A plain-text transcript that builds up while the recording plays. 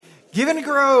Giving to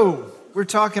grow. We're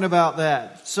talking about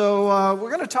that. So we're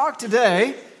going to talk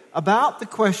today about the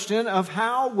question of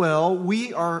how well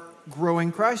we are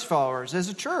growing Christ followers as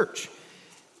a church.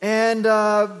 And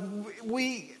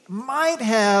we might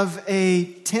have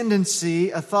a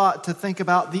tendency, a thought to think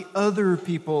about the other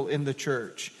people in the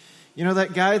church. You know,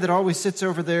 that guy that always sits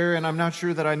over there and I'm not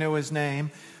sure that I know his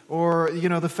name. Or, you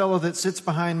know, the fellow that sits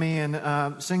behind me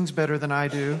and sings better than I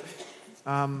do.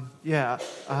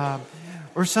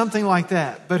 Or something like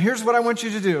that. But here's what I want you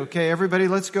to do, okay? Everybody,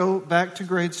 let's go back to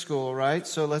grade school, right?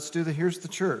 So let's do here's the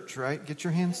church, right? Get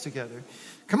your hands together.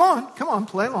 Come on,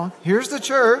 play along. Here's the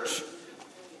church.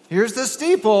 Here's the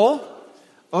steeple.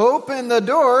 Open the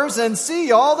doors and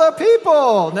see all the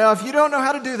people. Now, if you don't know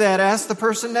how to do that, ask the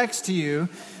person next to you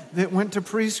that went to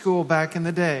preschool back in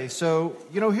the day. So,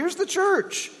 you know, here's the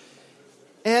church.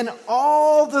 And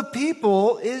all the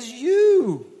people is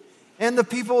you. And the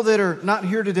people that are not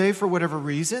here today for whatever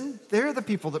reason, they're the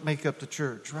people that make up the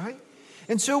church, right?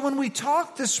 And so when we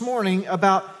talk this morning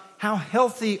about how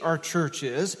healthy our church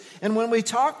is, and when we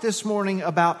talk this morning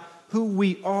about who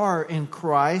we are in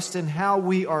Christ and how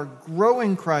we are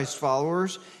growing Christ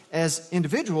followers as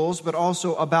individuals, but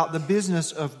also about the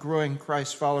business of growing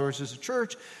Christ followers as a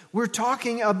church, we're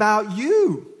talking about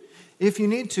you. If you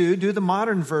need to, do the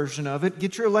modern version of it.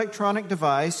 Get your electronic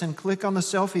device and click on the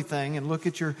selfie thing and look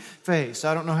at your face.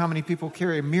 I don't know how many people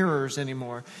carry mirrors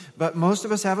anymore, but most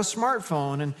of us have a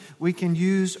smartphone and we can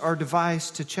use our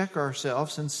device to check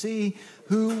ourselves and see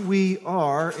who we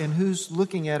are and who's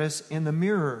looking at us in the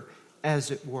mirror,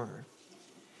 as it were.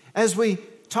 As we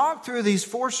talk through these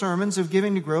 4 sermons of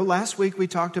Giving to Grow, last week we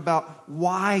talked about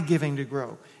why Giving to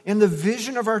Grow and the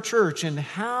vision of our church and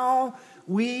how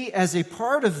we, as a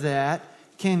part of that,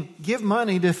 can give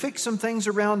money to fix some things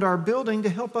around our building to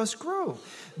help us grow.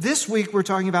 This week, we're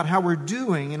talking about how we're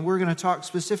doing, and we're going to talk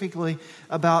specifically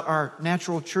about our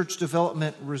natural church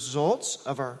development results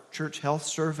of our church health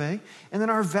survey, and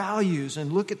then our values,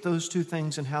 and look at those 2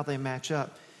 things and how they match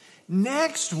up.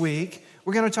 Next week,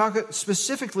 we're going to talk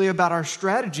specifically about our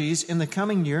strategies in the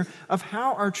coming year of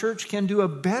how our church can do a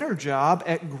better job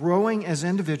at growing as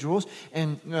individuals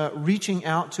and reaching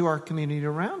out to our community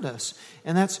around us.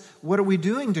 And that's, what are we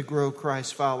doing to grow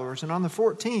Christ followers? And on the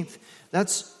 14th,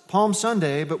 that's Palm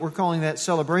Sunday, but we're calling that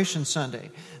Celebration Sunday.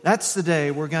 That's the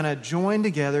day we're going to join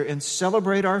together and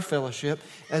celebrate our fellowship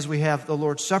as we have the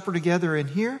Lord's Supper together in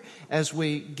here, as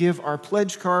we give our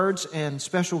pledge cards and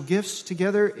special gifts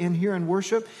together in here in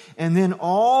worship, and then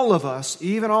all of us,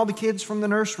 even all the kids from the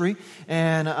nursery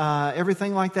and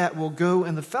everything like that, will go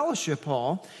in the fellowship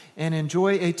hall and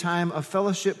enjoy a time of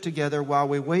fellowship together while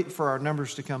we wait for our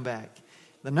numbers to come back.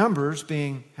 The numbers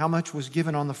being how much was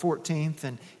given on the 14th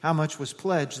and how much was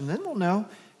pledged. And then we'll know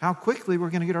how quickly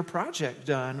we're going to get our project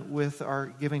done with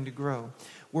our Giving to Grow.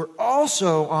 We're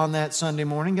also on that Sunday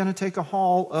morning going to take a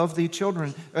tour of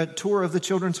the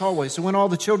children's hallway. So when all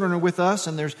the children are with us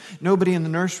and there's nobody in the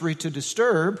nursery to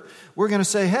disturb, we're going to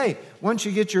say, hey, once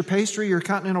you get your pastry, your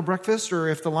continental breakfast, or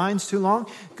if the line's too long,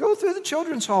 go through the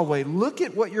children's hallway. Look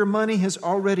at what your money has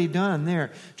already done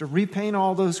there to repaint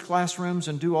all those classrooms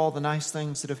and do all the nice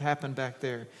things that have happened back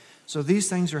there. So these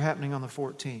things are happening on the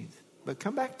 14th. But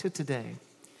come back to today.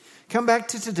 Come back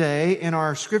to today in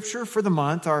our scripture for the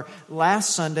month. Our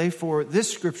last Sunday for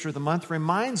this scripture of the month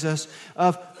reminds us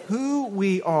of who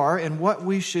we are and what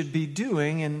we should be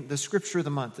doing in the scripture of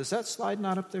the month. Is that slide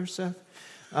not up there, Seth?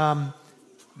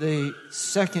 The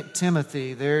 2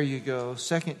 Timothy, there you go,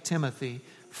 2 Timothy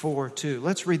 4:2.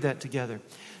 Let's read that together.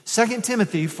 2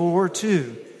 Timothy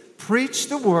 4:2. Preach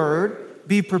the word,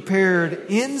 be prepared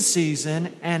in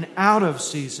season and out of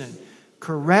season.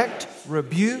 Correct,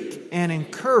 rebuke, and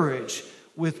encourage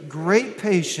with great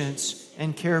patience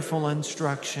and careful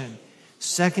instruction.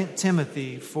 2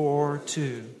 Timothy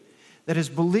 4:2. That as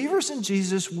believers in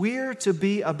Jesus, we're to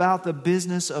be about the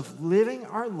business of living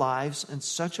our lives in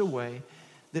such a way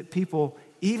that people,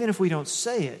 even if we don't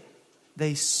say it,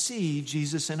 they see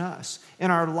Jesus in us.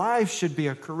 And our lives should be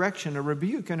a correction, a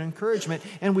rebuke, an encouragement.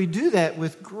 And we do that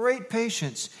with great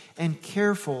patience and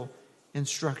careful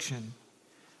instruction.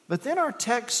 But then our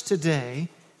text today,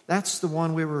 that's the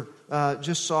one we were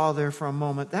just saw there for a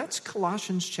moment. That's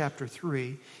Colossians chapter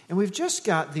 3. And we've just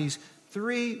got these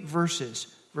 3 verses,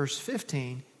 verse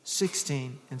 15,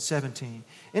 16, and 17.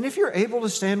 And if you're able to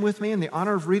stand with me in the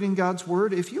honor of reading God's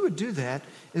Word, if you would do that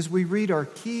as we read our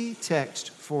key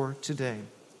text for today.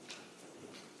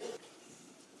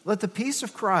 Let the peace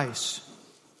of Christ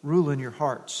rule in your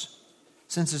hearts,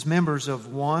 since as members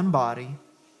of one body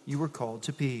you were called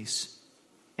to peace.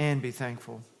 And be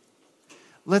thankful.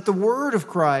 Let the word of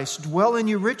Christ dwell in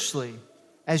you richly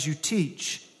as you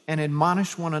teach and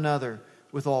admonish one another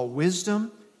with all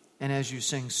wisdom, and as you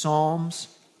sing psalms,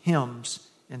 hymns,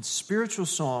 and spiritual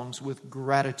songs with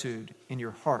gratitude in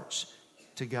your hearts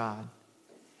to God.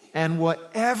 And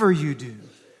whatever you do,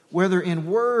 whether in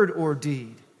word or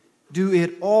deed, do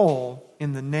it all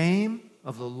in the name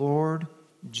of the Lord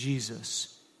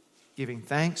Jesus, giving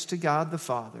thanks to God the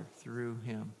Father through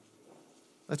Him.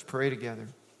 Let's pray together.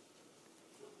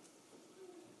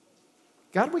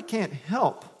 God, we can't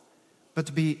help but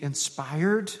to be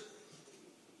inspired,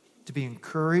 to be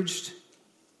encouraged,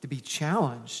 to be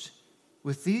challenged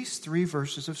with these 3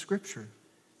 verses of Scripture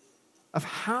of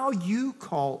how you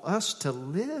call us to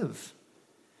live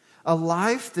a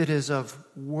life that is of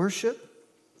worship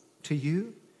to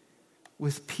you,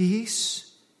 with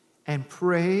peace and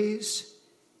praise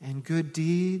and good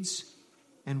deeds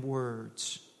and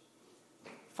words.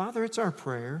 Father, it's our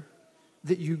prayer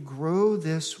that you grow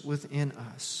this within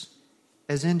us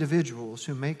as individuals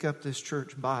who make up this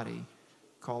church body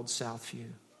called Southview.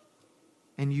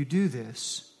 And you do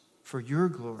this for your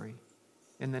glory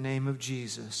in the name of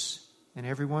Jesus. And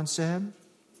everyone said,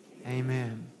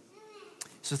 amen.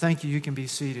 So thank you. You can be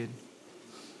seated.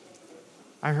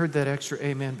 I heard that extra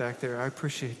amen back there. I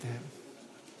appreciate that.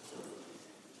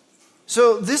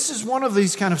 So this is one of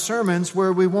these kind of sermons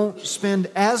where we won't spend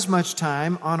as much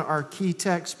time on our key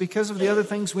text because of the other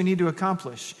things we need to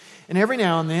accomplish. And every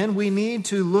now and then we need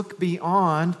to look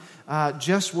beyond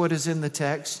just what is in the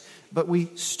text, but we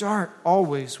start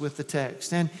always with the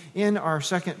text. And in our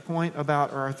third point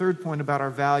about our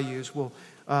values, we'll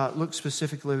look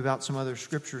specifically about some other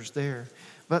scriptures there.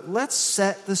 But let's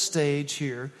set the stage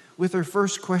here with our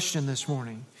first question this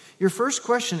morning. Your first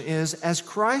question is, as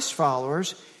Christ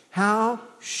followers, how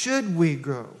should we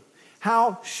grow?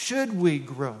 How should we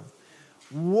grow?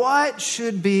 What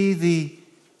should be the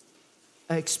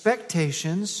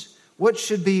expectations? What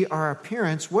should be our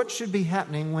appearance? What should be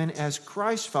happening when, as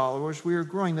Christ followers, we are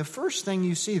growing? The first thing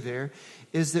you see there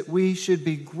is that we should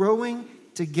be growing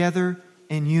together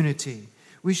in unity.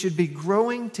 We should be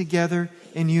growing together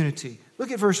in unity.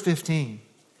 Look at verse 15.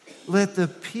 Let the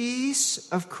peace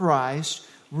of Christ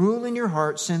rule in your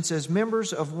hearts, since as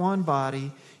members of one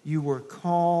body you were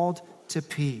called to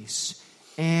peace,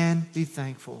 and be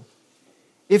thankful.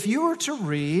 If you were to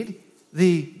read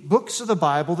the books of the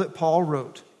Bible that Paul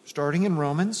wrote, starting in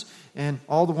Romans, and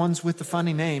all the ones with the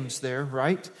funny names there,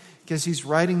 right? Because he's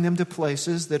writing them to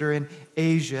places that are in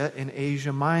Asia and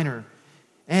Asia Minor.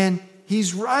 And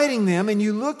he's writing them, and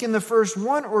you look in the first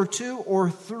 1 or 2 or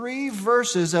 3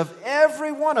 verses of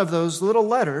every one of those little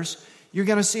letters, you're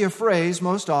going to see a phrase,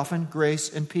 most often,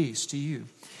 grace and peace to you.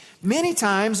 Many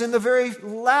times in the very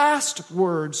last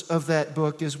words of that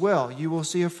book as well, you will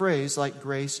see a phrase like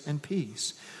grace and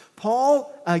peace.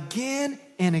 Paul, again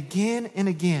and again and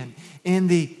again, in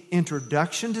the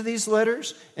introduction to these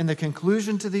letters, in the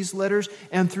conclusion to these letters,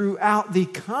 and throughout the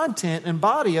content and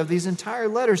body of these entire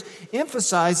letters,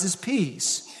 emphasizes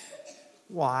peace.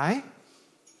 Why?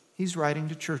 He's writing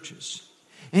to churches.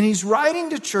 And he's writing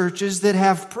to churches that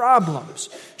have problems.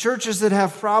 Churches that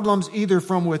have problems either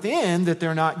from within, that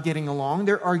they're not getting along,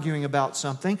 they're arguing about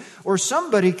something, or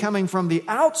somebody coming from the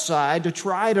outside to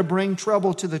try to bring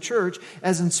trouble to the church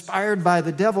as inspired by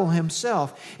the devil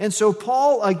himself. And so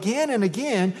Paul again and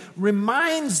again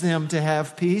reminds them to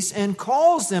have peace and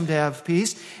calls them to have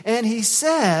peace. And he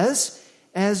says,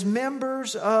 as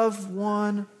members of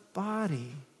one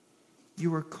body,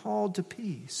 you are called to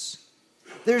peace.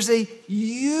 There's a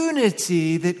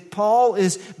unity that Paul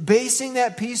is basing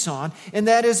that peace on, and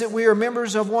that is that we are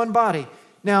members of one body.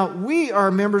 Now, we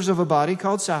are members of a body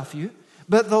called Southview,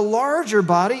 but the larger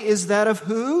body is that of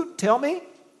who? Tell me?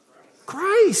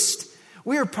 Christ.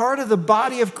 We are part of the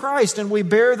body of Christ, and we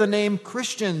bear the name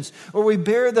Christians, or we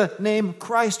bear the name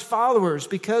Christ followers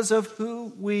because of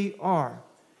who we are.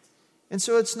 And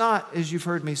so it's not, as you've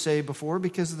heard me say before,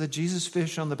 because of the Jesus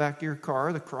fish on the back of your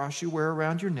car, the cross you wear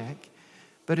around your neck,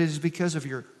 but it is because of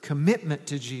your commitment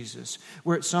to Jesus,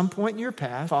 where at some point in your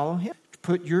path, follow Him.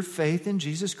 Put your faith in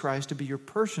Jesus Christ to be your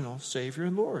personal Savior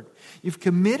and Lord. You've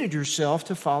committed yourself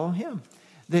to follow Him,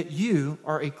 that you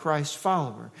are a Christ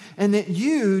follower, and that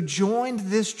you joined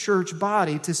this church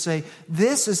body to say,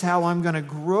 this is how I'm going to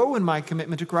grow in my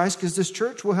commitment to Christ, because this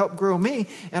church will help grow me,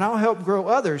 and I'll help grow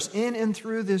others in and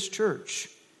through this church.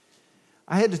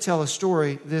 I had to tell a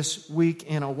story this week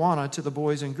in Awana to the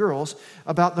boys and girls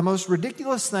about the most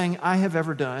ridiculous thing I have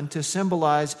ever done to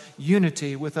symbolize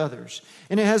unity with others.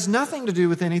 And it has nothing to do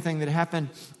with anything that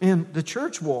happened in the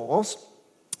church walls,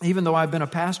 even though I've been a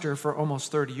pastor for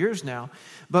almost 30 years now.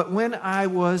 But when I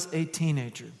was a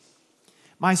teenager,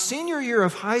 My senior year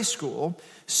of high school,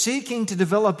 seeking to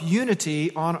develop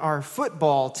unity on our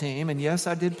football team, and yes,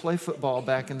 I did play football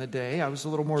back in the day. I was a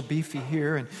little more beefy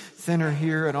here and thinner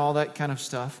here and all that kind of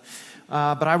stuff.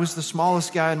 But I was the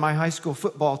smallest guy in my high school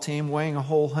football team, weighing a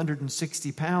whole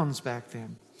 160 pounds back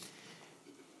then.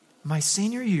 My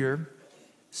senior year,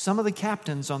 some of the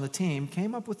captains on the team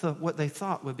came up with what they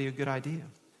thought would be a good idea.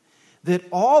 That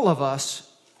all of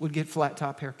us would get flat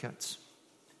top haircuts.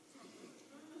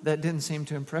 That didn't seem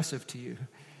too impressive to you.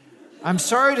 I'm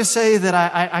sorry to say that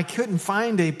I couldn't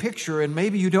find a picture, and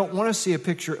maybe you don't want to see a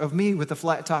picture of me with a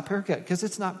flat top haircut because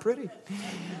it's not pretty.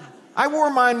 I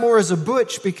wore mine more as a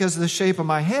butch because of the shape of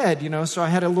my head, so I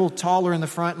had a little taller in the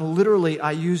front, and literally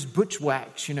I used butch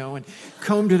wax, and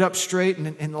combed it up straight,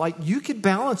 and like you could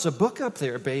balance a book up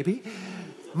there, baby.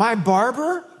 My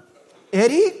barber,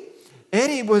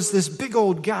 Eddie was this big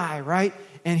old guy, right?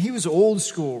 And he was old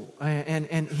school,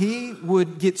 and he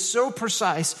would get so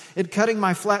precise at cutting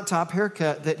my flat top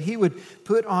haircut that he would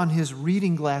put on his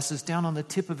reading glasses down on the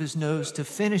tip of his nose to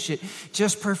finish it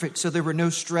just perfect so there were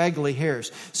no straggly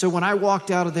hairs. So when I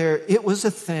walked out of there, it was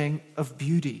a thing of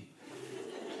beauty.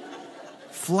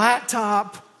 Flat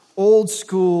top, old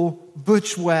school,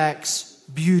 butch wax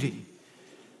beauty.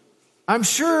 I'm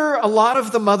sure a lot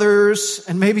of the mothers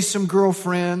and maybe some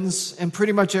girlfriends and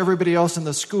pretty much everybody else in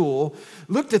the school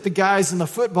looked at the guys in the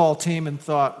football team and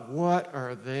thought, what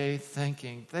are they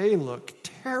thinking? They look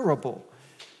terrible.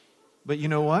 But you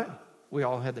know what? We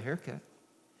all had the haircut.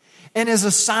 And as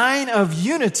a sign of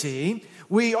unity,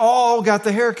 we all got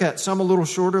the haircut. Some a little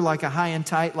shorter, like a high and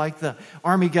tight, like the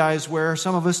Army guys wear.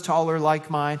 Some of us taller, like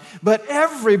mine. But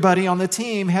everybody on the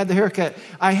team had the haircut.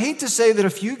 I hate to say that a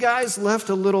few guys left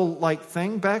a little,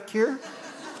 thing back here.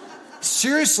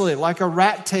 Seriously, like a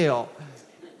rat tail.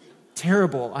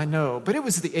 Terrible, I know. But it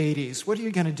was the 80s. What are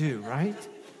you going to do, right?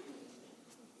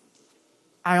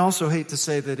 I also hate to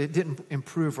say that it didn't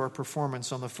improve our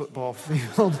performance on the football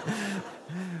field.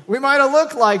 We might have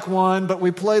looked like one, but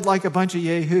we played like a bunch of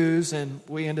yahoos, and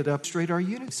we ended up straight our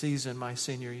unit season my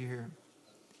senior year.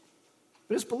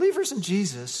 But as believers in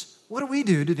Jesus, what do we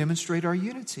do to demonstrate our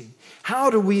unity? How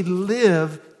do we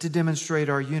live to demonstrate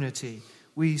our unity?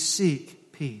 We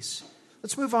seek peace.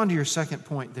 Let's move on to your second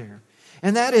point there.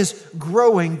 And that is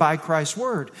growing by Christ's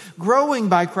word. Growing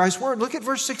by Christ's word. Look at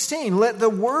verse 16. Let the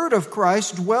word of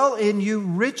Christ dwell in you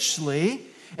richly.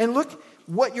 And look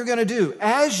what you're going to do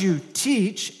as you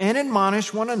teach and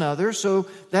admonish one another. So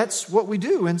that's what we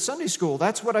do in Sunday school.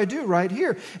 That's what I do right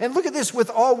here. And look at this,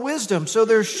 with all wisdom. So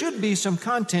there should be some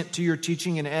content to your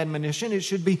teaching and admonition. It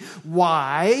should be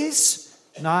wise,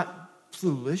 not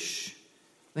foolish.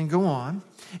 Then go on.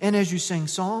 And as you sing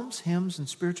psalms, hymns, and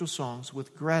spiritual songs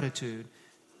with gratitude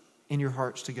in your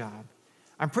hearts to God.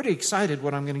 I'm pretty excited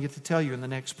what I'm going to get to tell you in the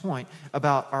next point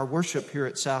about our worship here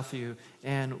at Southview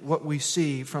and what we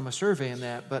see from a survey in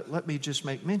that. But let me just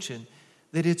make mention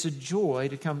that it's a joy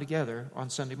to come together on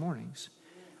Sunday mornings.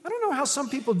 I don't know how some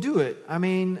people do it. I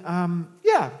mean,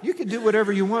 you could do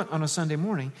whatever you want on a Sunday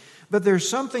morning. But there's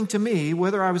something to me,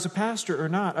 whether I was a pastor or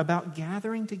not, about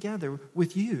gathering together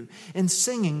with you and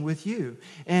singing with you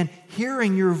and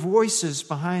hearing your voices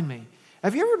behind me.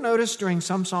 Have you ever noticed during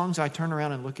some songs I turn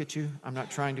around and look at you? I'm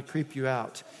not trying to creep you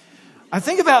out. I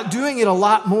think about doing it a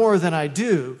lot more than I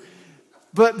do.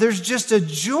 But there's just a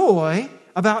joy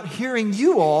about hearing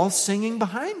you all singing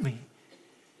behind me.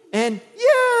 And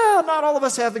not all of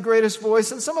us have the greatest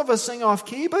voice, and some of us sing off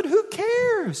key, but who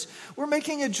cares? We're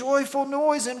making a joyful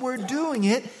noise, and we're doing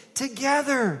it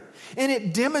together. And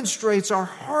it demonstrates our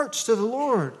hearts to the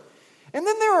Lord. And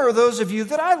then there are those of you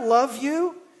that I love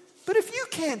you, but if you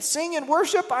can't sing and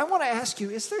worship, I want to ask you,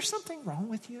 is there something wrong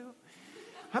with you?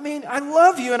 I mean, I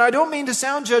love you, and I don't mean to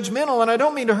sound judgmental, and I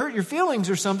don't mean to hurt your feelings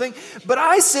or something, but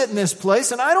I sit in this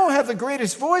place, and I don't have the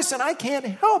greatest voice, and I can't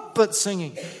help but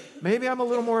singing. Maybe I'm a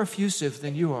little more effusive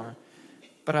than you are,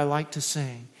 but I like to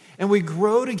sing. And we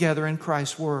grow together in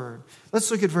Christ's word. Let's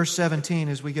look at verse 17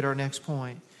 as we get our next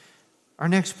point. Our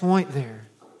next point there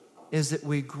is that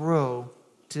we grow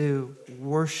to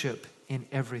worship in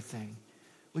everything.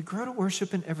 We grow to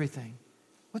worship in everything.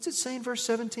 What's it say in verse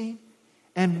 17?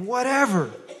 And whatever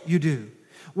you do,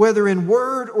 whether in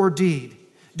word or deed,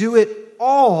 do it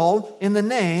all in the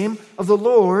name of the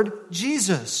Lord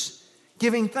Jesus,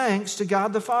 giving thanks to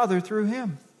God the Father through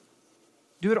him.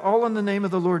 Do it all in the name of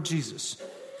the Lord Jesus.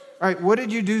 All right, what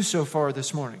did you do so far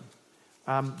this morning?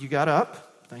 You got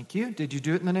up. Thank you. Did you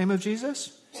do it in the name of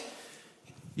Jesus?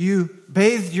 You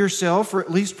bathed yourself, or at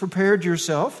least prepared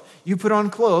yourself. You put on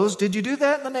clothes. Did you do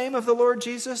that in the name of the Lord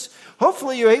Jesus?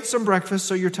 Hopefully you ate some breakfast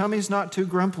so your tummy's not too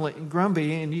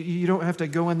grumpy and you don't have to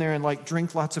go in there and like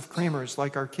drink lots of creamers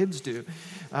like our kids do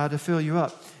to fill you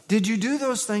up. Did you do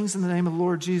those things in the name of the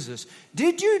Lord Jesus?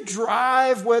 Did you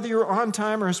drive, whether you're on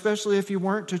time or especially if you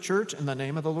weren't, to church in the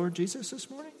name of the Lord Jesus this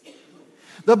morning?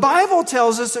 The Bible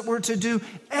tells us that we're to do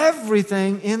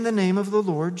everything in the name of the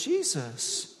Lord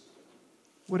Jesus.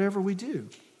 Whatever we do.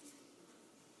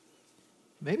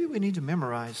 Maybe we need to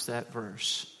memorize that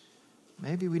verse.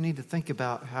 Maybe we need to think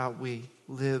about how we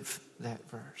live that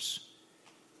verse.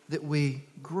 That we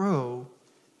grow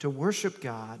to worship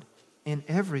God in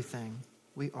everything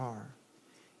we are.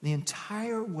 The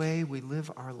entire way we live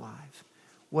our life,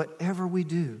 whatever we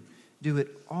do it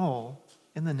all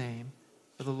in the name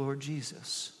of the Lord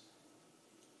Jesus.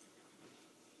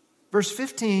 Verse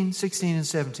 15, 16, and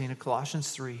 17 of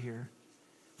Colossians 3 here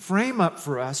frame up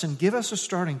for us and give us a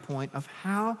starting point of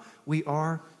how we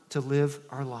are to live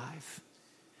our life.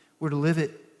 We're to live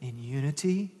it in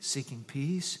unity, seeking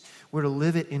peace. We're to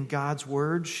live it in God's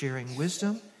word, sharing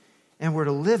wisdom. And we're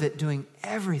to live it doing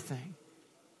everything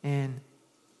in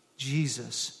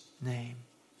Jesus' name.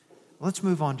 Let's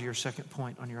move on to your second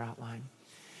point on your outline.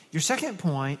 Your second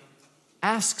point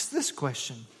asks this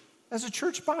question. As a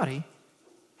church body,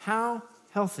 how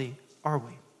healthy are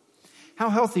we? How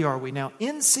healthy are we? Now,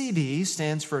 NCD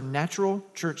stands for Natural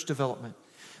Church Development.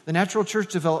 The Natural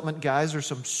Church Development guys are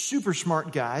some super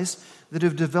smart guys that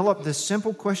have developed this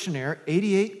simple questionnaire,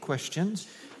 88 questions,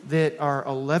 that are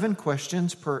 11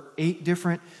 questions per 8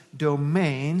 different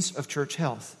domains of church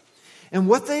health. And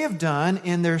what they have done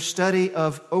in their study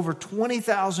of over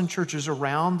 20,000 churches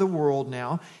around the world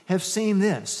now have seen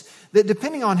this, that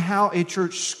depending on how a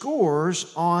church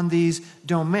scores on these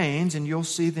domains, and you'll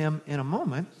see them in a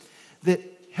moment, that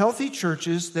healthy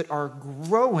churches that are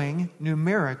growing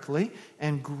numerically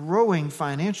and growing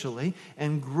financially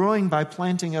and growing by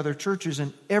planting other churches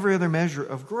and every other measure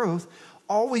of growth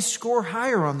always score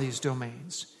higher on these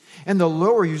domains. And the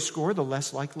lower you score, the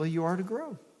less likely you are to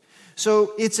grow.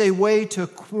 So it's a way to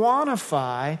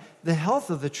quantify the health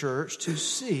of the church to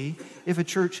see if a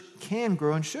church can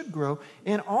grow and should grow.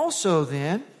 And also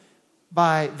then,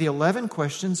 by the 11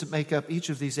 questions that make up each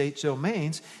of these 8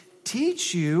 domains,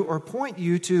 teach you or point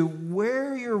you to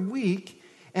where you're weak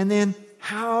and then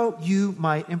how you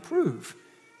might improve.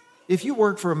 If you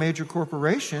work for a major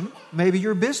corporation, maybe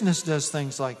your business does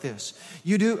things like this.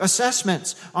 You do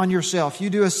assessments on yourself.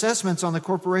 You do assessments on the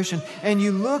corporation, and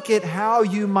you look at how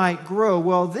you might grow.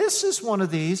 Well, this is one of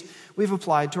these we've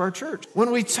applied to our church.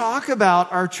 When we talk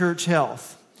about our church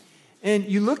health, and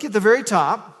you look at the very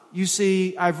top, you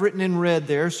see I've written in red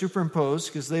there, superimposed,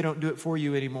 because they don't do it for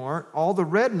you anymore. All the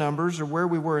red numbers are where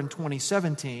we were in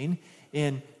 2017,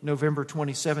 in November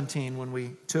 2017 when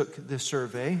we took this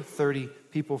survey, 30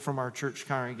 people from our church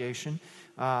congregation,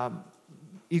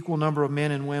 equal number of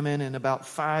men and women, and about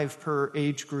 5 per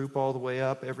age group all the way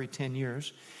up every 10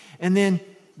 years. And then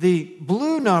the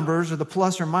blue numbers are the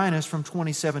plus or minus from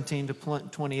 2017 to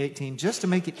 2018, just to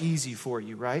make it easy for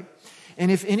you, right? And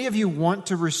if any of you want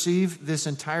to receive this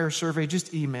entire survey,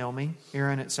 just email me,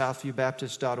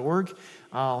 aaron@southviewbaptist.org.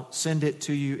 I'll send it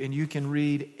to you, and you can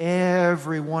read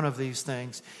every one of these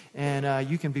things, and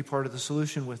you can be part of the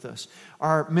solution with us.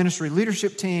 Our ministry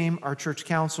leadership team, our church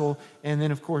council, and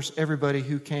then, of course, everybody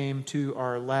who came to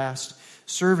our last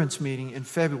servants meeting in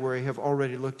February have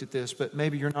already looked at this, but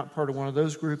maybe you're not part of one of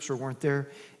those groups or weren't there,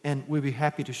 and we'd be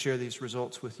happy to share these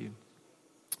results with you.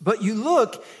 But you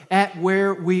look at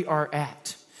where we are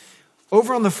at.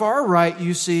 Over on the far right,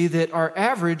 you see that our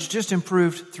average just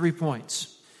improved 3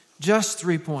 points. Just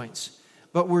 3 points.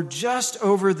 But we're just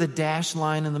over the dash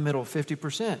line in the middle,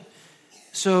 50%.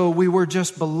 So we were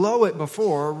just below it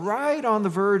before, right on the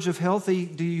verge of healthy.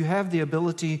 Do you have the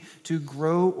ability to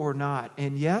grow or not?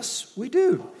 And yes, we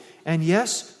do. And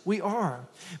yes, we are.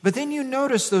 But then you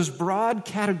notice those broad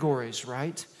categories,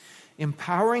 right?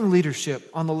 Empowering leadership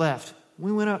on the left.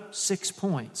 We went up 6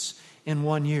 points in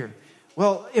 1 year.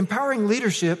 Well, empowering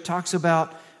leadership talks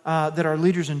about that our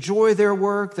leaders enjoy their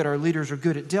work, that our leaders are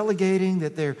good at delegating,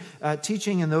 that they're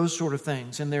teaching and those sort of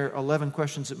things. And there are 11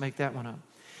 questions that make that one up.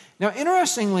 Now,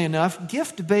 interestingly enough,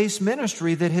 gift-based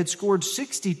ministry that had scored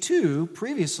 62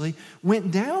 previously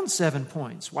went down 7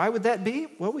 points. Why would that be?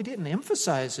 Well, we didn't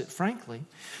emphasize it, frankly.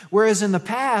 Whereas in the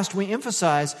past, we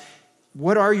emphasized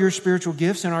what are your spiritual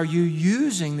gifts and are you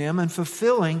using them and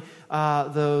fulfilling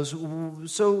those?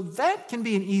 So that can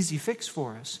be an easy fix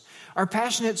for us. Our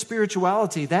passionate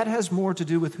spirituality, that has more to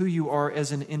do with who you are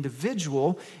as an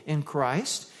individual in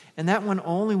Christ, and that one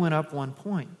only went up 1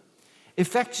 point.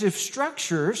 Effective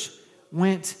structures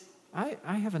went,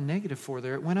 I have a -4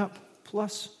 there. It went up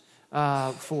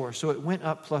 +4. So it went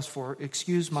up +4.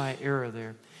 Excuse my error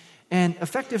there. And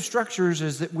effective structures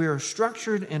is that we are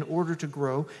structured in order to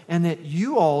grow, and that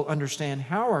you all understand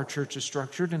how our church is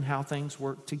structured and how things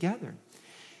work together.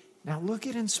 Now look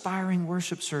at inspiring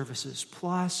worship services,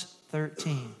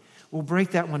 +13. We'll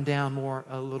break that one down more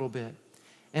a little bit.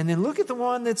 And then look at the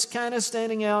one that's kind of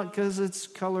standing out because it's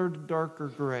colored darker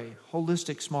gray,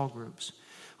 holistic small groups.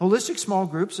 Holistic small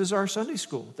groups is our Sunday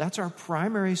school. That's our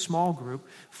primary small group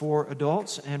for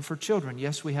adults and for children.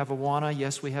 Yes, we have Awana.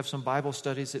 Yes, we have some Bible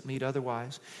studies that meet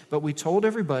otherwise. But we told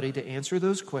everybody to answer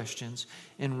those questions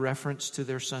in reference to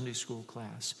their Sunday school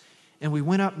class. And we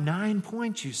went up 9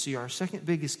 points, you see, our second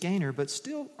biggest gainer, but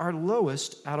still our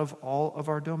lowest out of all of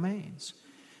our domains.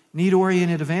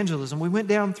 Need-oriented evangelism, we went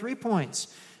down 3 points.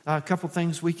 A couple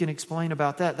things we can explain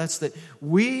about that. That's that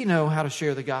we know how to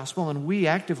share the gospel and we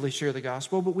actively share the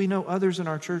gospel, but we know others in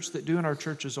our church that do in our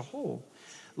church as a whole.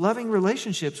 Loving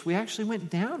relationships, we actually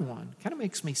went down 1. Kind of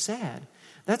makes me sad.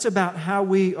 That's about how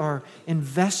we are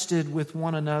invested with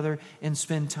one another and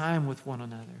spend time with one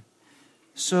another.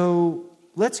 So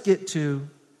let's get to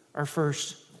our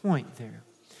first point there.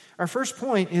 Our first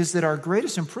point is that our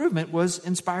greatest improvement was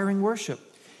inspiring worship.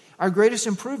 Our greatest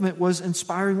improvement was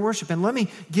inspiring worship. And let me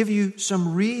give you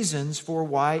some reasons for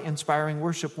why inspiring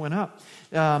worship went up.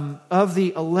 Of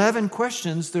the 11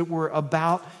 questions that were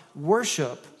about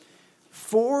worship,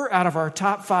 4 out of our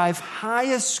top 5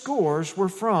 highest scores were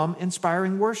from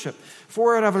inspiring worship.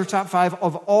 4 out of our top 5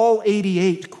 of all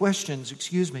 88 questions,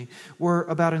 were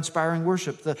about inspiring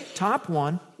worship. The top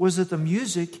one was that the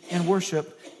music in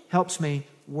worship helps me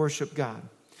worship God.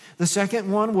 The second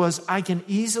one was, I can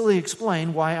easily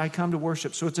explain why I come to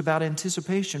worship. So it's about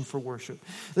anticipation for worship.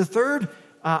 The third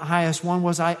highest one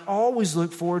was, I always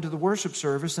look forward to the worship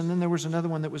service. And then there was another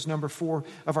one that was number 4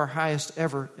 of our highest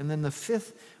ever. And then the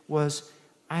fifth was,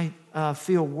 I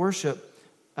feel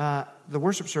the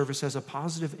worship service has a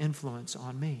positive influence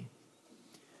on me.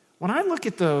 When I look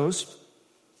at those,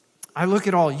 I look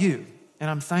at all you, and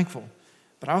I'm thankful.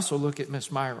 But I also look at Miss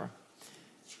Myra.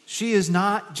 She is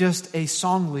not just a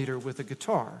song leader with a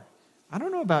guitar. I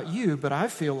don't know about you, but I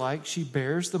feel like she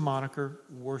bears the moniker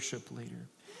worship leader.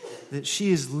 That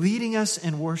she is leading us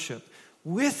in worship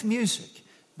with music,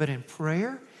 but in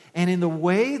prayer and in the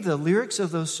way the lyrics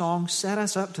of those songs set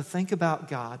us up to think about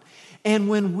God. And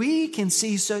when we can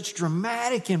see such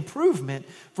dramatic improvement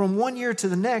from one year to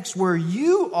the next, where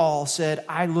you all said,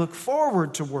 I look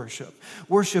forward to worship.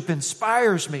 Worship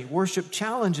inspires me. Worship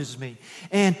challenges me.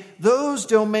 And those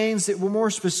domains that were more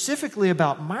specifically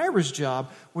about Myra's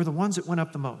job were the ones that went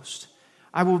up the most.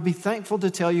 I will be thankful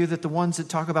to tell you that the ones that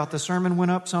talk about the sermon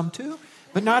went up some too,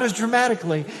 but not as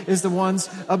dramatically as the ones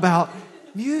about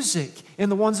music and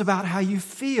the ones about how you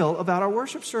feel about our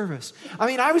worship service. I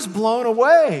mean, I was blown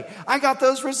away. I got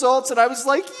those results and I was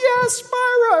like, yes,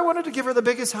 Myra. I wanted to give her the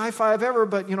biggest high five ever,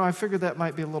 but I figured that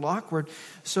might be a little awkward.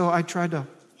 So I tried to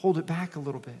hold it back a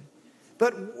little bit.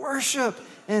 But worship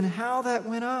and how that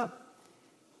went up.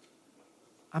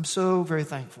 I'm so very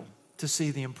thankful to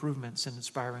see the improvements in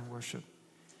inspiring worship.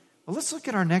 Well, let's look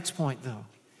at our next point though.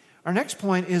 Our next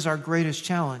point is our greatest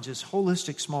challenge is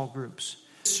holistic small groups.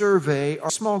 Survey are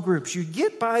small groups. You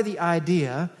get by the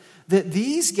idea that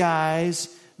these guys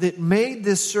that made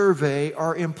this survey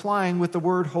are implying with the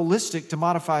word holistic to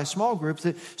modify small groups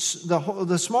that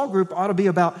the small group ought to be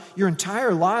about your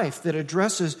entire life, that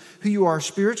addresses who you are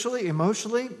spiritually,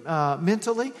 emotionally,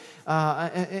 mentally,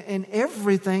 and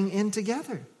everything in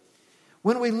together.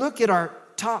 When we look at our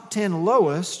top 10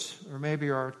 lowest, or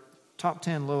maybe our top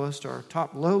 10 lowest, or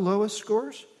top lowest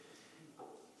scores,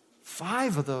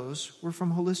 5 of those were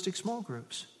from holistic small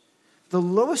groups. The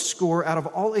lowest score out of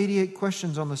all 88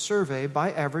 questions on the survey,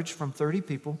 by average from 30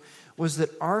 people, was that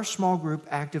our small group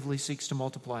actively seeks to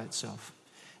multiply itself.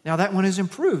 Now that one is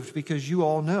improved because you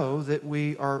all know that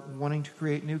we are wanting to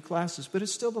create new classes, but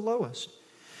it's still the lowest.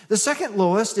 The second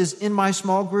lowest is, in my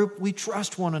small group, we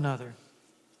trust one another.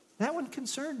 That one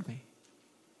concerned me.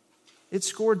 It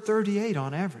scored 38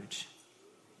 on average.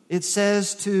 It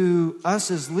says to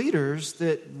us as leaders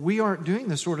that we aren't doing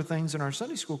the sort of things in our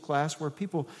Sunday school class where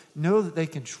people know that they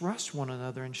can trust one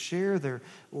another and share their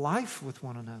life with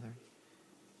one another.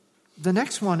 The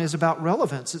next one is about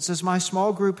relevance. It says, my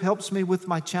small group helps me with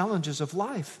my challenges of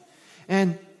life.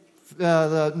 And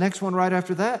the next one right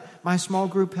after that, my small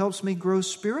group helps me grow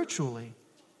spiritually.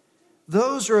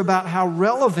 Those are about how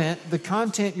relevant the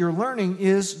content you're learning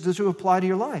is to apply to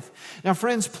your life. Now,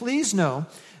 friends, please know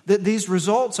that these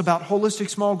results about holistic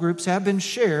small groups have been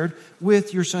shared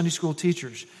with your Sunday school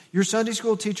teachers. Your Sunday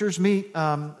school teachers meet, 8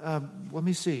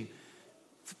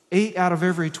 out of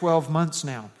every 12 months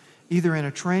now, either in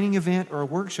a training event or a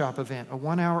workshop event, a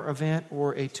 1-hour event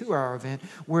or a 2-hour event,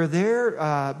 where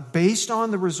they're, based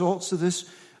on the results of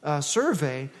this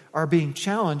survey, are being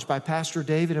challenged by Pastor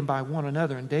David and by one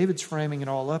another. And David's framing it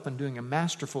all up and doing a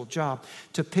masterful job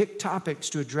to pick topics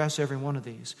to address every one of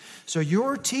these. So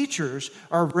your teachers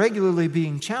are regularly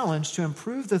being challenged to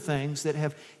improve the things that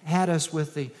have had us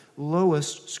with the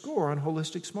lowest score on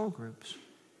holistic small groups.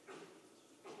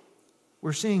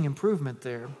 We're seeing improvement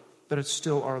there, but it's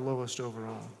still our lowest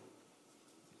overall.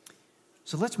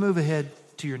 So let's move ahead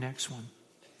to your next one.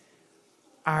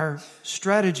 Our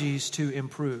strategies to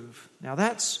improve. Now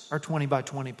that's our 20 by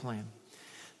 20 plan.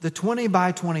 The 20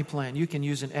 by 20 plan, you can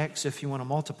use an X if you want to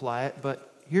multiply it,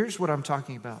 but here's what I'm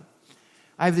talking about.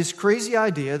 I have this crazy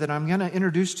idea that I'm going to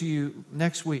introduce to you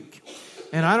next week.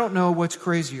 And I don't know what's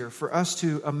crazier, for us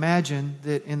to imagine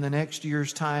that in the next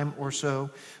year's time or so,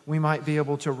 we might be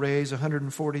able to raise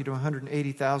 $140,000 to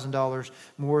 $180,000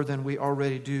 more than we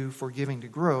already do for Giving to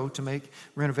Grow to make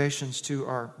renovations to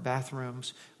our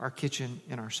bathrooms, our kitchen,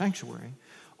 and our sanctuary.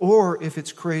 Or if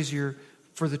it's crazier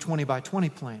for the 20 by 20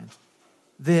 plan,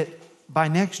 that by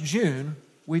next June,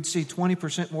 we'd see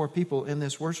 20% more people in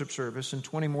this worship service and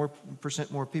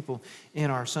 20% more people in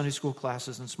our Sunday school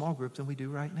classes and small group than we do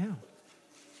right now.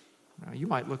 Now, you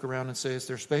might look around and say, is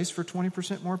there space for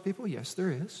 20% more people? Yes, there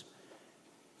is.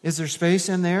 Is there space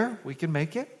in there? We can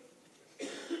make it.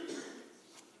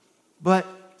 But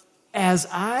as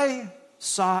I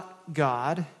sought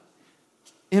God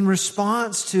in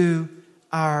response to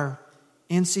our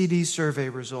NCD survey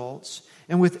results,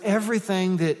 and with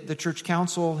everything that the church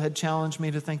council had challenged me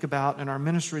to think about, and our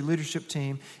ministry leadership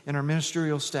team and our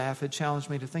ministerial staff had challenged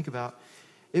me to think about,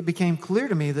 it became clear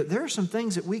to me that there are some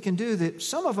things that we can do that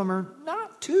some of them are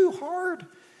not too hard,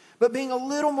 but being a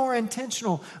little more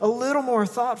intentional, a little more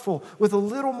thoughtful, with a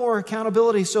little more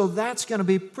accountability. So that's going to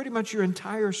be pretty much your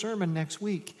entire sermon next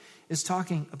week, is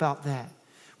talking about that.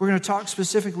 We're going to talk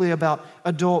specifically about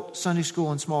adult Sunday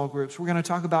school and small groups. We're going to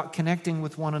talk about connecting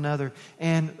with one another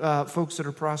and folks that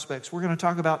are prospects. We're going to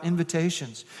talk about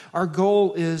invitations. Our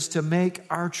goal is to make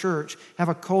our church have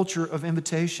a culture of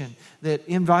invitation, that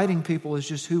inviting people is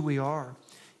just who we are.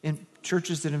 And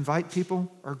churches that invite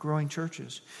people are growing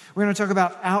churches. We're going to talk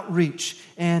about outreach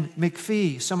and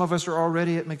McPhee. Some of us are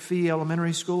already at McPhee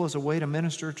Elementary School as a way to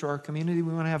minister to our community.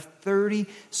 We want to have 30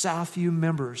 Southview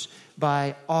members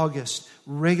by August,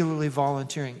 regularly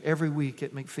volunteering every week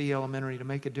at McPhee Elementary to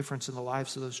make a difference in the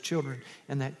lives of those children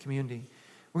and that community.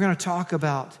 We're going to talk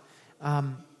about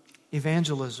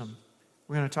evangelism.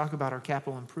 We're going to talk about our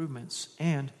capital improvements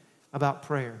and about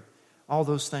prayer. All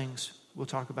those things we'll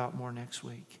talk about more next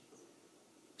week.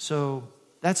 So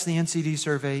that's the NCD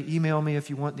survey. Email me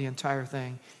if you want the entire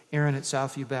thing,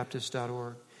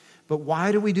 Aaron@southviewbaptist.org. But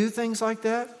why do we do things like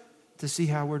that? To see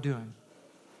how we're doing.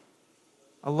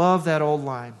 I love that old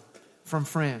line from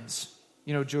Friends.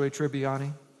 You know, Joey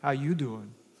Tribbiani, how you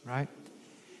doing, right?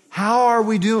 How are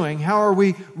we doing? How are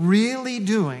we really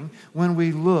doing when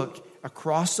we look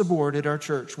across the board at our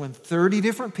church, when 30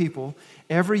 different people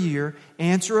every year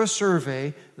answer a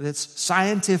survey that's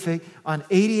scientific on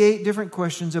 88 different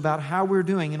questions about how we're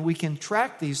doing, and we can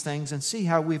track these things and see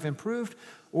how we've improved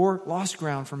or lost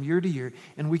ground from year to year,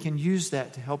 and we can use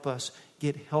that to help us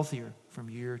get healthier from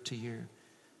year to year.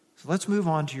 So let's move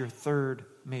on to your third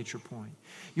major point.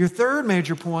 Your third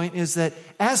major point is that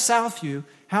as Southview,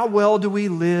 how well do we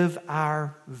live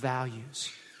our values?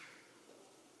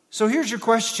 So here's your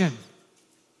question.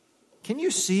 Can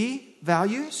you see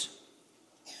values?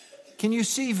 Can you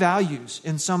see values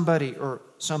in somebody or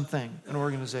something, an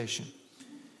organization?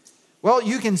 Well,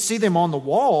 you can see them on the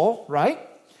wall, right?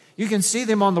 You can see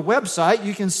them on the website.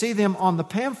 You can see them on the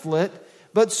pamphlet.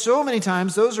 But so many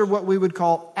times, those are what we would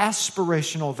call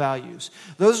aspirational values.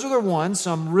 Those are the ones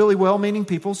some really well-meaning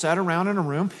people sat around in a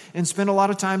room and spent a lot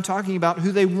of time talking about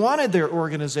who they wanted their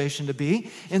organization to be.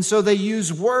 And so they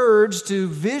use words to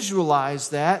visualize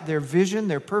that, their vision,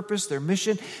 their purpose, their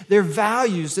mission, their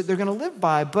values that they're going to live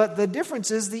by. But the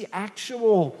difference is the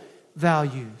actual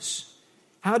values.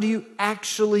 How do you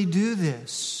actually do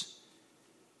this?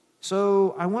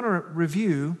 So I want to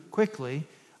review quickly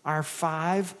our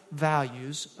 5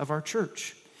 values of our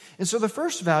church. And so the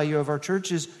first value of our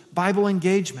church is Bible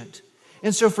engagement.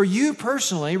 And so for you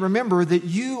personally, remember that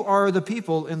you are the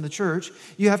people in the church.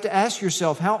 You have to ask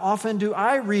yourself, how often do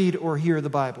I read or hear the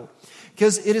Bible?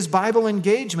 because it is Bible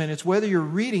engagement. It's whether you're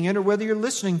reading it or whether you're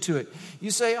listening to it.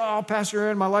 You say, oh, Pastor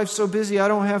Aaron, my life's so busy, I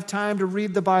don't have time to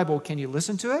read the Bible. Can you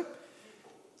listen to it?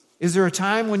 Is there a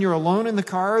time when you're alone in the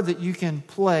car that you can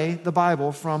play the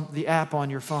Bible from the app on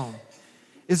your phone?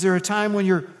 Is there a time when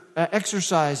you're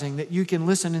exercising that you can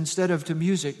listen instead of to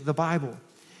music, the Bible?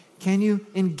 Can you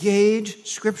engage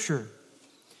Scripture?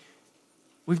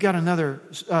 We've got another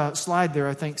slide there,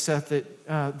 I think, Seth,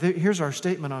 that here's our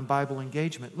statement on Bible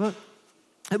engagement. Look,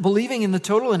 believing in the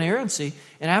total inerrancy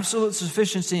and absolute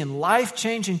sufficiency and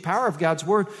life-changing power of God's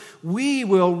Word, we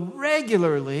will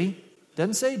regularly,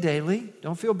 doesn't say daily,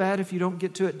 don't feel bad if you don't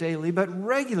get to it daily, but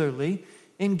regularly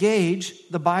engage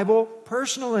the Bible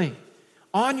personally,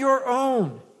 on your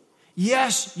own.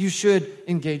 Yes, you should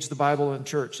engage the Bible in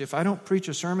church. If I don't preach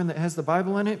a sermon that has the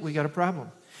Bible in it, we got a problem.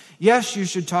 Yes, you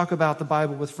should talk about the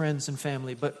Bible with friends and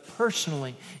family, but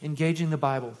personally engaging the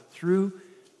Bible through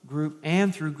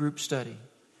group study.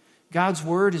 God's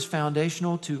Word is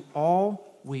foundational to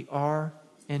all we are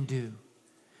and do.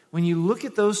 When you look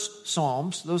at those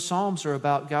Psalms are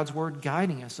about God's Word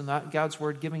guiding us and not God's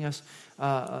Word giving us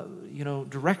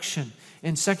direction.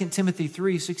 In 2 Timothy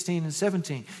 3, 16 and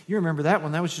 17, you remember that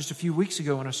one. That was just a few weeks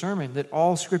ago in a sermon, that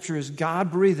all Scripture is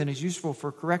God-breathed and is useful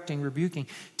for correcting, rebuking,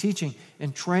 teaching,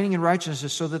 and training in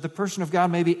righteousness, so that the person of God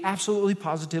may be absolutely,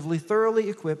 positively, thoroughly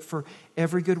equipped for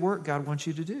every good work God wants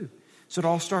you to do. So it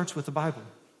all starts with the Bible.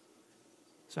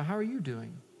 So how are you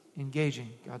doing engaging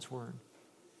God's Word?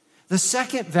 The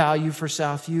second value for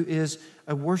Southview is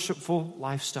a worshipful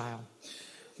lifestyle.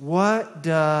 What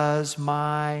does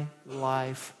my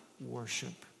life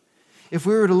worship? If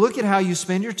we were to look at how you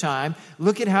spend your time,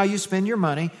 look at how you spend your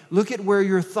money, look at where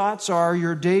your thoughts are,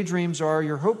 your daydreams are,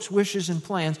 your hopes, wishes, and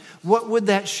plans, what would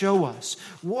that show us?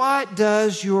 What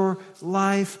does your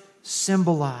life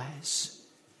symbolize?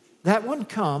 That one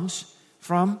comes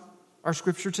from our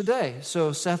scripture today.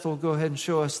 So Seth will go ahead and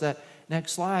show us that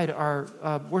next slide, our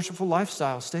worshipful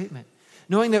lifestyle statement.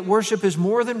 Knowing that worship is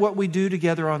more than what we do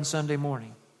together on Sunday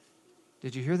morning.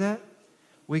 Did you hear that?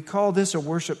 We call this a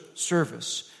worship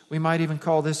service. We might even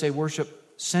call this a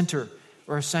worship center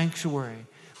or a sanctuary.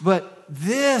 But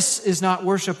this is not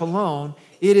worship alone.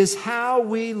 It is how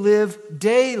we live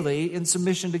daily in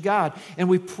submission to God. And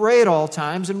we pray at all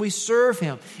times and we serve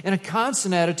Him. And a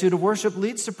constant attitude of worship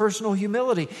leads to personal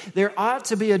humility. There ought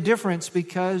to be a difference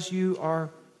because you are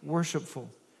worshipful.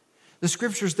 The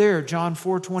scripture's there, John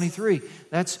 4:23.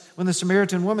 That's when the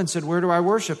Samaritan woman said, where do I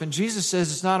worship? And Jesus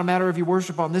says it's not a matter of you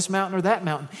worship on this mountain or that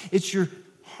mountain. It's your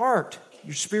heart,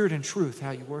 your spirit and truth,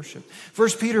 how you worship. 1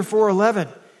 Peter 4:11,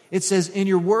 it says, in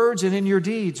your words and in your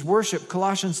deeds, worship.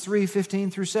 Colossians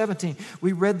 3:15 through 17.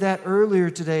 We read that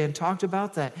earlier today and talked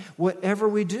about that. Whatever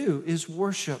we do is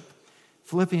worship.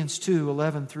 Philippians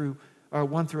 2:1 through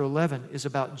 11 is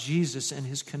about Jesus and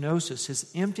His kenosis,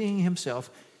 His emptying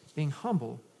Himself, being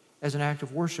humble as an act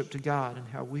of worship to God, and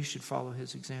how we should follow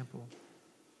His example.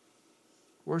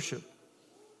 Worship.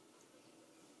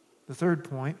 The third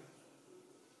point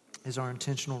is our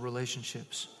intentional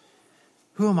relationships.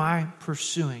 Who am I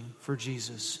pursuing for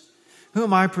Jesus? Who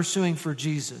am I pursuing for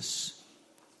Jesus?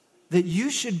 That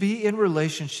you should be in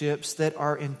relationships that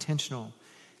are intentional,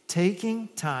 taking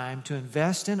time to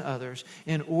invest in others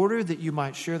in order that you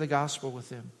might share the gospel with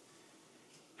them.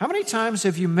 How many times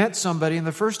have you met somebody and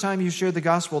the first time you shared the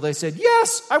gospel, they said,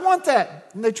 yes, I want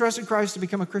that. And they trusted Christ to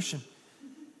become a Christian.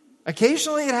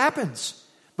 Occasionally it happens,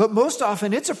 but most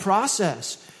often it's a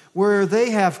process where they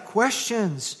have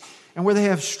questions and where they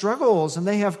have struggles and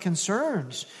they have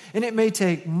concerns. And it may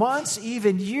take months,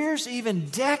 even years, even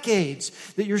decades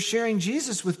that you're sharing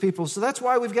Jesus with people. So that's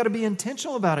why we've got to be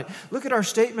intentional about it. Look at our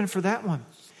statement for that one.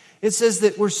 It says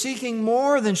that we're seeking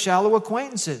more than shallow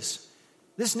acquaintances.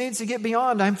 This needs to get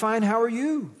beyond, I'm fine, how are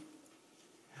you?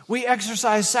 We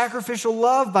exercise sacrificial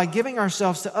love by giving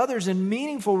ourselves to others in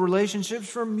meaningful relationships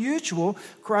for mutual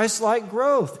Christ-like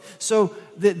growth, so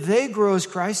that they grow as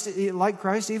like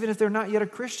Christ, even if they're not yet a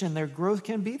Christian. Their growth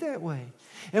can be that way.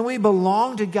 And we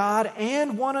belong to God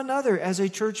and one another as a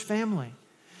church family,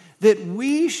 that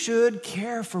we should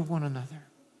care for one another.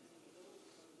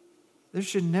 There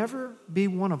should never be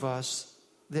one of us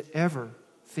that ever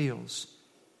feels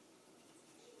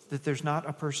that there's not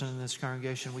a person in this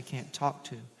congregation we can't talk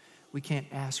to. We can't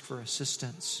ask for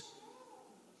assistance.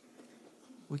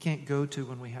 We can't go to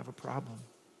when we have a problem.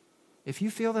 If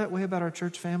you feel that way about our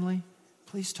church family,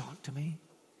 please talk to me.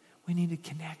 We need to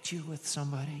connect you with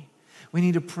somebody. We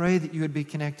need to pray that you would be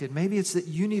connected. Maybe it's that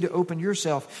you need to open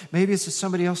yourself. Maybe it's that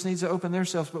somebody else needs to open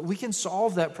themselves. But we can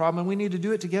solve that problem, and we need to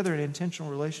do it together in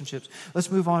intentional relationships. Let's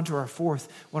move on to our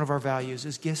fourth one of our values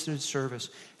is gifted service.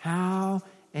 How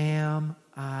am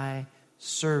I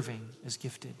serving is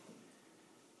gifted.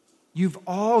 You've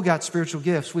all got spiritual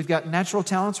gifts. We've got natural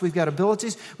talents. We've got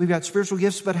abilities. We've got spiritual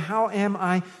gifts. But how am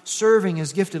I serving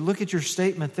as gifted? Look at your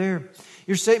statement there.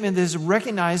 Your statement is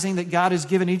recognizing that God has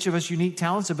given each of us unique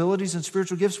talents, abilities, and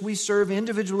spiritual gifts. We serve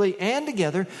individually and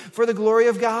together for the glory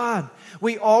of God.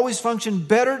 We always function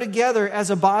better together as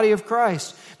a body of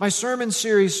Christ. My sermon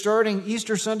series starting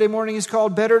Easter Sunday morning is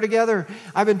called Better Together.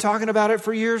 I've been talking about it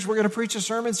for years. We're going to preach a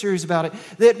sermon series about it.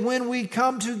 That when we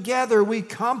come together, we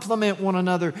complement one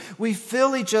another. We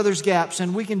fill each other's gaps,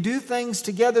 and we can do things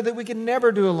together that we can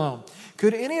never do alone.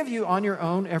 Could any of you on your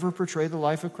own ever portray the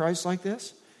life of Christ like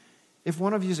this? If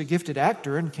one of you is a gifted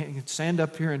actor and can stand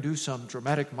up here and do some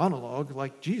dramatic monologue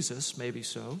like Jesus, maybe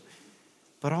so.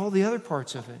 But all the other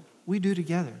parts of it, we do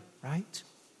together, right?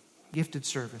 Gifted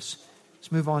service.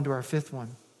 Let's move on to our fifth one,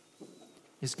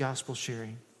 is gospel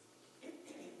sharing.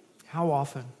 How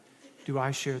often do I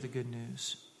share the good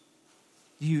news?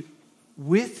 Do you,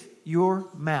 with your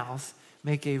mouth,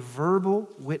 make a verbal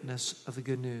witness of the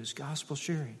good news? Gospel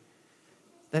sharing.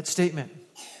 That statement,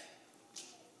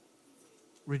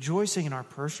 rejoicing in our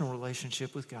personal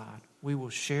relationship with God, we will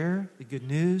share the good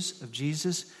news of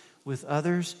Jesus with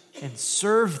others and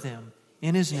serve them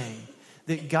in His name.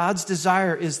 That God's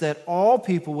desire is that all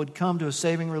people would come to a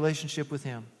saving relationship with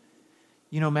Him.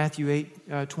 You know, Matthew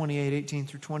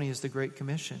 28:18-20 is the Great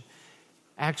Commission.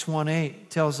 Acts 1:8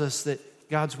 tells us that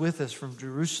God's with us from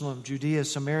Jerusalem, Judea,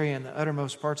 Samaria, and the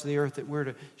uttermost parts of the earth, that we're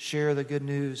to share the good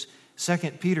news.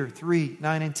 2 Peter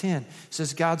 3:9-10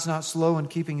 says God's not slow in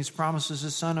keeping His promises.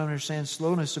 His Son understands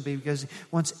slowness to be because He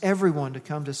wants everyone to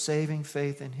come to saving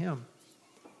faith in Him.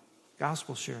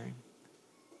 Gospel sharing.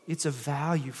 It's a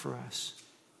value for us.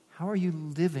 How are you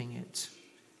living it?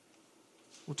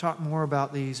 We'll talk more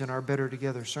about these in our Better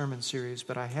Together sermon series,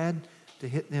 but I had to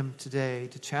hit them today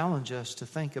to challenge us to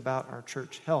think about our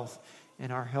church health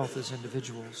and our health as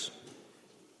individuals.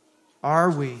 Are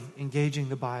we engaging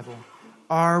the Bible?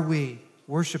 Are we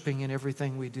worshiping in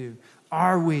everything we do?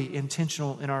 Are we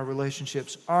intentional in our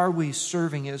relationships? Are we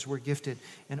serving as we're gifted?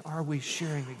 And are we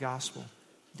sharing the gospel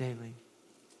daily?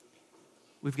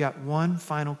 We've got one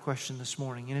final question this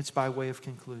morning, and it's by way of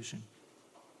conclusion.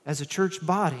 As a church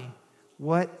body,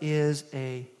 what is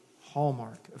a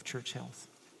hallmark of church health?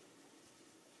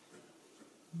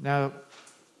 Now,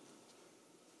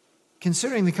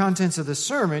 considering the contents of the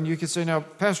sermon, you could say, now,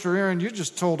 Pastor Aaron, you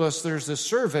just told us there's this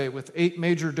survey with 8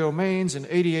 major domains and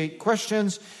 88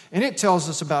 questions, and it tells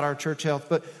us about our church health.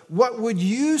 But what would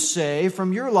you say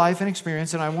from your life and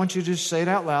experience, and I want you to just say it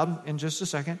out loud in just a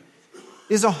second,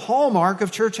 is a hallmark of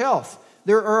church health?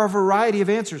 There are a variety of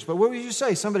answers, but what would you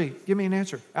say? Somebody, give me an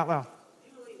answer out loud.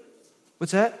 New believers.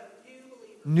 What's that?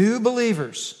 New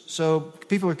believers. So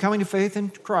people are coming to faith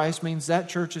in Christ means that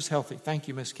church is healthy. Thank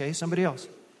you, Miss Kay. Somebody else.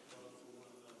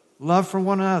 Love for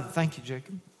one another. Thank you,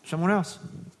 Jacob. Someone else.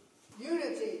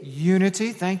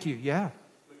 Unity. Thank you. Yeah.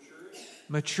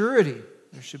 Maturity.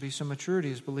 There should be some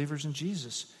maturity as believers in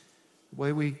Jesus. The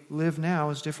way we live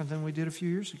now is different than we did a few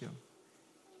years ago.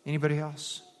 Anybody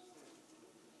else?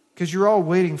 Because you're all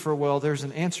waiting for, well, there's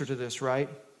an answer to this, right?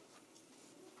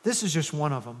 This is just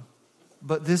one of them.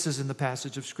 But this is in the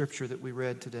passage of Scripture that we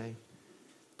read today.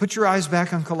 Put your eyes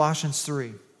back on Colossians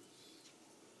 3.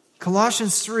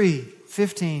 Colossians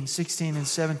 3:15, 16, and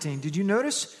 17. Did you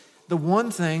notice the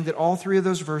one thing that all three of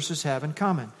those verses have in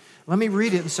common? Let me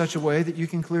read it in such a way that you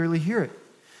can clearly hear it.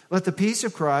 Let the peace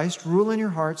of Christ rule in your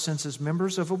hearts, since as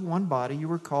members of one body you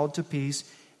were called to peace,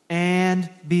 and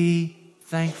be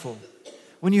thankful.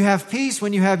 When you have peace,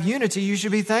 when you have unity, you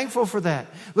should be thankful for that.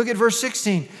 Look at verse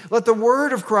 16. Let the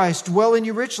word of Christ dwell in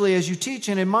you richly as you teach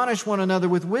and admonish one another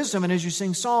with wisdom, and as you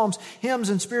sing psalms,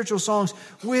 hymns, and spiritual songs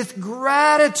with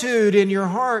gratitude in your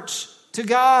hearts to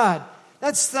God.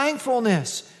 That's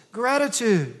thankfulness,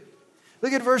 gratitude.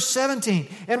 Look at verse 17.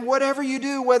 And whatever you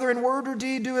do, whether in word or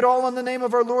deed, do it all in the name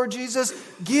of our Lord Jesus,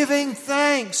 giving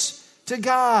thanks to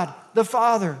God the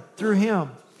Father through Him.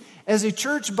 As a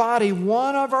church body,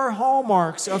 one of our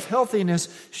hallmarks of healthiness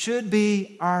should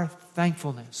be our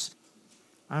thankfulness.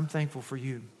 I'm thankful for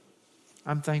you.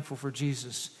 I'm thankful for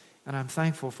Jesus. And I'm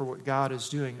thankful for what God is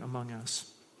doing among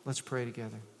us. Let's pray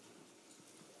together.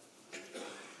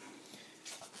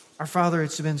 Our Father,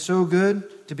 it's been so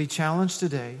good to be challenged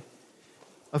today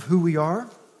of who we are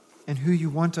and who you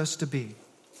want us to be.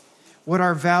 What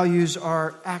our values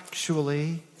are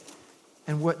actually,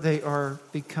 and what they are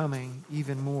becoming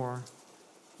even more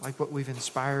like what we've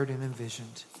inspired and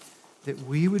envisioned. That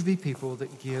we would be people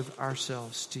that give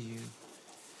ourselves to you.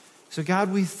 So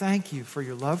God, we thank you for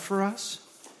your love for us.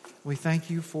 We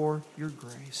thank you for your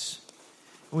grace.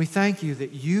 And we thank you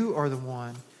that you are the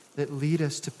one that lead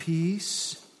us to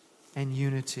peace and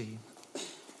unity.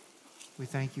 We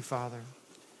thank you, Father,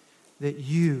 that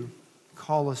you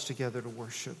call us together to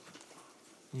worship.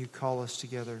 You call us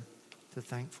together to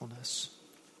thankfulness.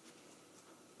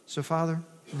 So, Father,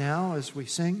 now as we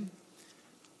sing,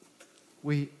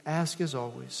 we ask as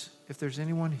always, if there's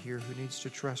anyone here who needs to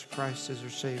trust Christ as their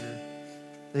Savior,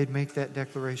 they'd make that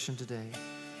declaration today.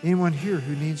 Anyone here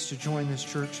who needs to join this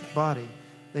church body,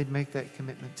 they'd make that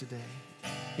commitment today.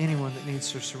 Anyone that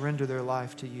needs to surrender their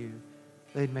life to you,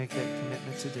 they'd make that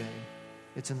commitment today.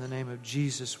 It's in the name of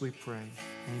Jesus we pray.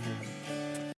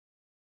 Amen.